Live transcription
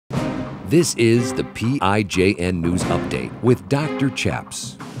This is the PIJN News Update with Dr.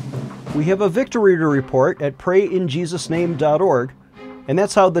 Chaps. We have a victory to report at PrayInJesusName.org, and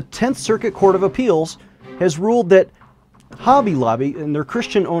that's how the 10th Circuit Court of Appeals has ruled that Hobby Lobby and their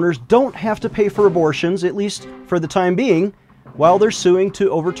Christian owners don't have to pay for abortions, at least for the time being, while they're suing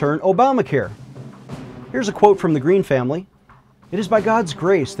to overturn Obamacare. Here's a quote from the Green family. "It is by God's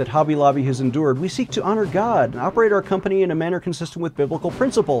grace that Hobby Lobby has endured. We seek to honor God and operate our company in a manner consistent with biblical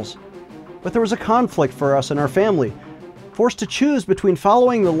principles. But there was a conflict for us and our family, forced to choose between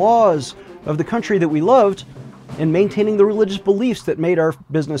following the laws of the country that we loved and maintaining the religious beliefs that made our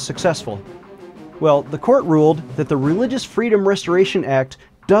business successful. Well, the court ruled that the Religious Freedom Restoration Act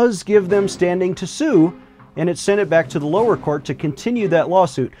does give them standing to sue, and it sent it back to the lower court to continue that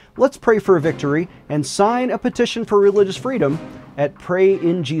lawsuit. Let's pray for a victory and sign a petition for religious freedom at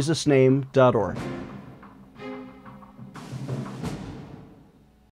PrayInJesusName.org.